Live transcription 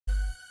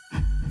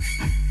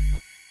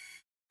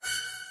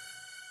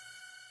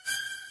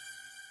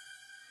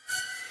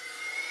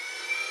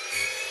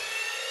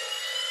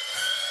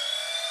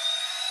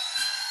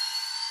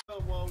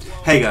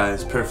Hey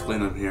guys, Perfectly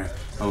Numb here,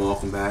 and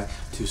welcome back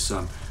to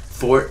some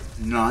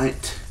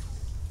Fortnite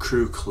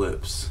crew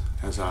clips,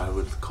 as I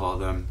would call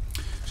them.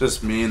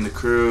 Just me and the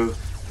crew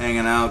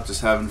hanging out, just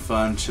having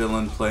fun,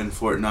 chilling, playing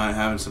Fortnite,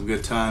 having some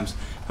good times.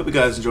 Hope you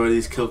guys enjoy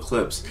these kill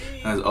clips,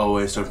 and as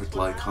always, don't forget to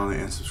like, comment,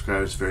 and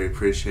subscribe. It's very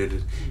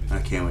appreciated, and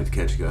I can't wait to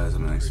catch you guys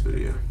in the next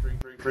video.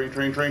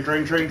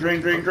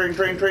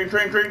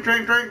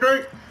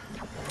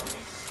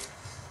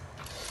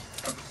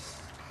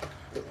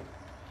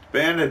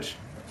 Bandage.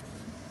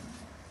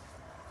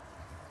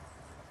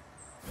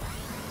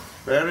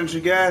 Bandage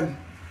again,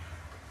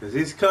 because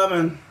he's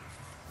coming.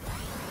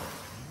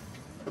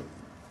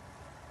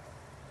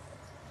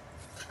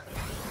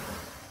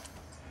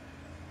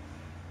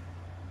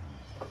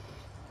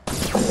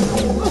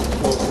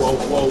 Whoa,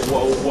 whoa,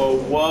 whoa, whoa,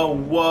 whoa,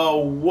 whoa,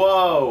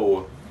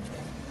 whoa.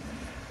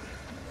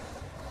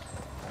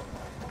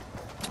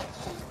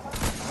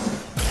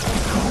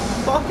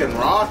 Fucking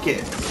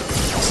rocket.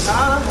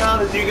 How the hell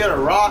did you get a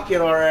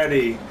rocket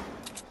already?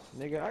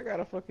 Nigga, I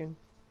got a fucking...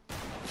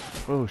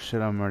 Oh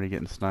shit, I'm already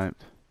getting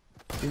sniped.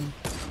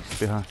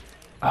 Behind.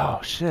 Oh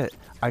shit,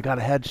 I got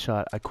a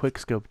headshot. I quick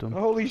scoped him.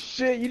 Holy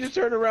shit, you just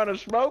turned around and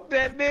smoked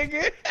that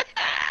nigga?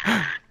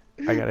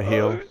 I got a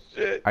heal. Oh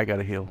shit. I got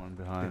a heal. One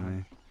behind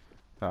me.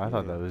 I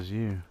thought that was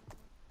you.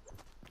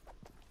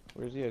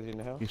 Where's he? Is he in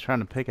the house? He's trying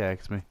to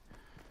pickaxe me.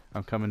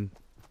 I'm coming.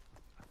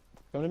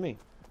 Come to me.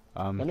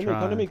 I'm Come to trying. me,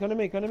 come to me, come to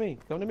me, come to me.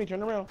 Come to me,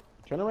 turn around.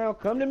 Turn around,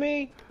 come to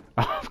me.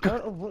 I'm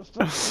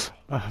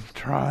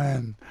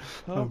trying.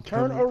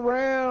 Turn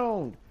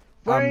around.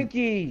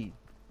 Frankie.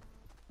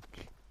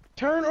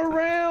 Turn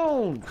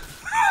around.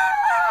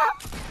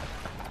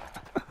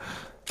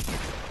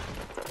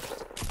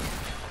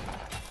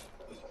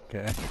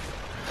 Okay.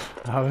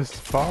 I was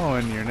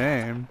following your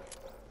name.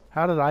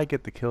 How did I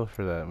get the kill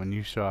for that when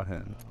you shot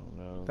him? I don't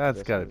know.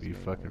 That's gotta be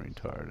fucking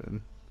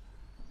retarded.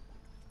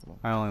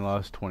 I only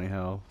lost 20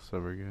 health, so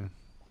we're good.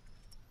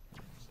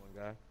 One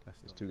guy.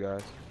 There's two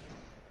guys.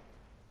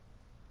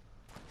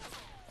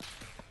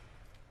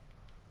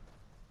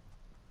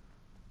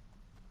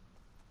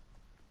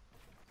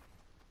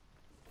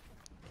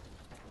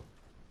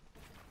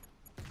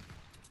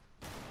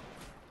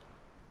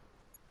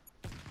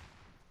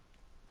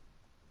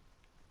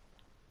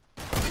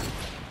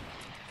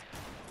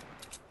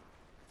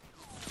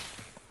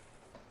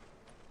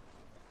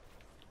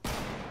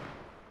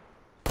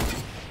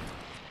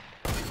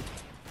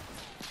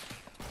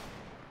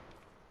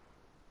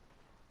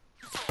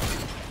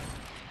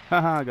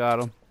 Haha,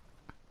 got him.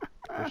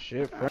 Good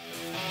shit, Frank.